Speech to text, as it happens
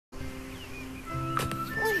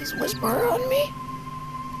Please whisper on me.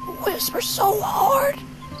 Whisper so hard,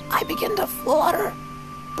 I begin to flutter.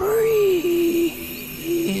 Breeze.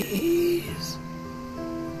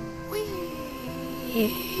 Wee.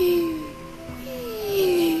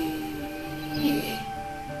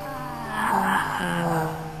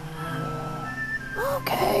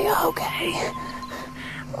 Okay.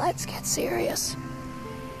 Let's get serious.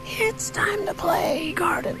 It's time to play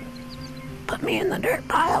garden. Put me in the dirt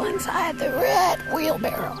pile inside the red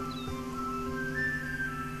wheelbarrow.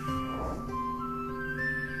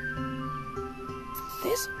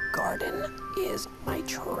 This garden is my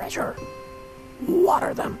treasure.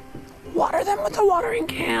 Water them. Water them with a watering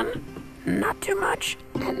can. Not too much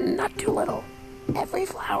and not too little. Every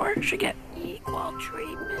flower should get equal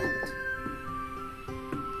treatment.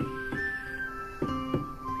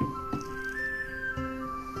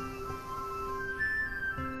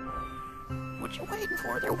 What you waiting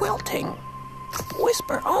for? They're wilting.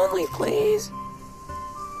 Whisper only, please.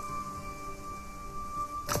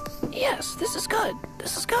 Yes, this is good.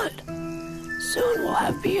 This is good. Soon we'll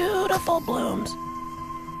have beautiful blooms.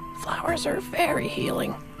 Flowers are very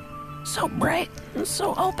healing. So bright and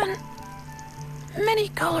so open. Many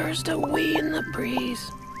colors to wee in the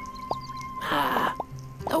breeze.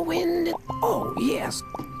 The wind. Oh, yes.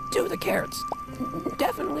 Do the carrots.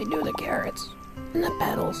 Definitely do the carrots. And the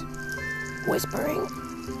petals. Whispering.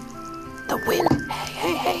 The wind.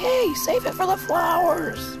 Hey, save it for the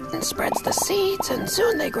flowers. And spreads the seeds, and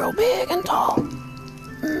soon they grow big and tall.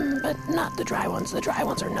 But not the dry ones. The dry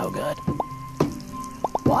ones are no good.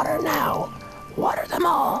 Water now. Water them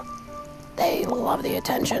all. They love the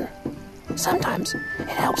attention. Sometimes it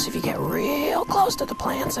helps if you get real close to the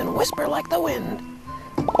plants and whisper like the wind.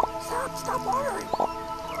 Stop watering.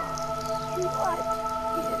 What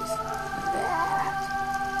is that?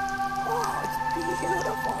 Oh, it's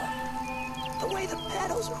beautiful. The way the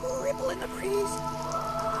petals ripple in the breeze.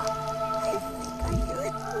 I think I hear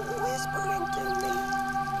it whispering to me.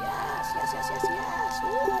 Yes.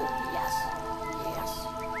 Ooh, yes.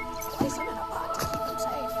 Place them in a pot to keep them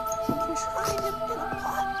safe. Enshrine them in a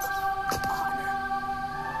pot of honor.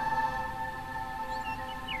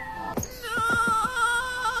 No!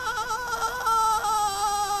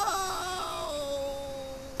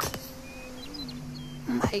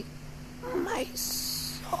 My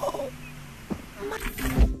soul.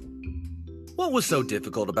 What was so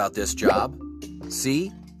difficult about this job?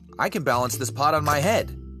 See, I can balance this pot on my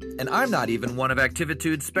head. And I'm not even one of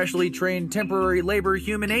Activitude's specially trained temporary labor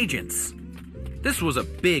human agents. This was a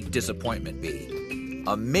big disappointment, B.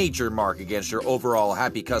 A major mark against your overall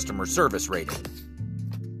happy customer service rating.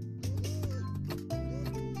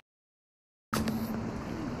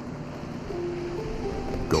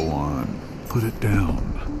 Go on, put it down.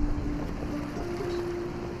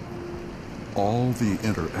 All the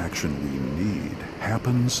interaction we need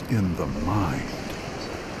happens in the mind.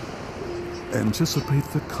 Anticipate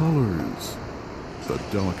the colors. The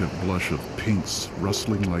delicate blush of pinks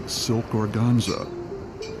rustling like silk organza.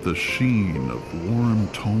 The sheen of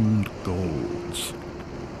warm-toned golds.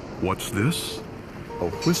 What's this? A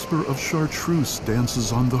whisper of chartreuse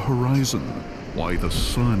dances on the horizon. Why, the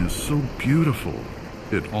sun is so beautiful.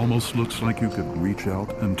 It almost looks like you could reach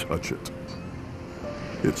out and touch it.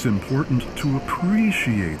 It's important to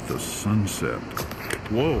appreciate the sunset.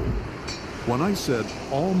 Whoa. When I said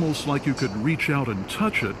almost like you could reach out and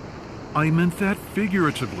touch it, I meant that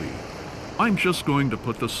figuratively. I'm just going to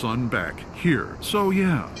put the sun back here. So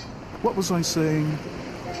yeah. What was I saying?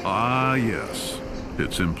 Ah, yes.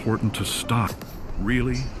 It's important to stop.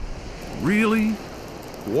 Really? Really?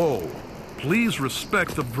 Whoa. Please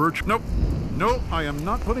respect the virtue. Nope, I am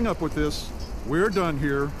not putting up with this. We're done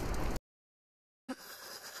here.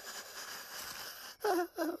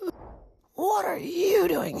 What are you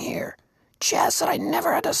doing here? Chaz said I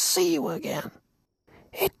never had to see you again.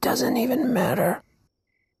 It doesn't even matter.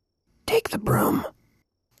 Take the broom.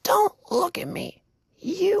 Don't look at me.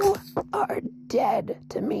 You are dead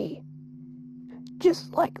to me.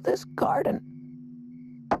 Just like this garden.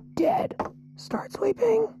 Dead. Start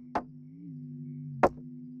sweeping.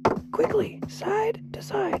 Quickly, side to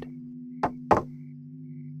side.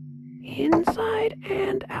 Inside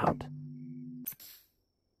and out.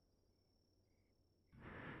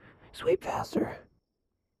 Sweep faster.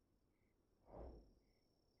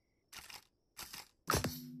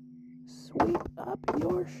 Sweep up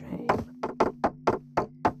your shame.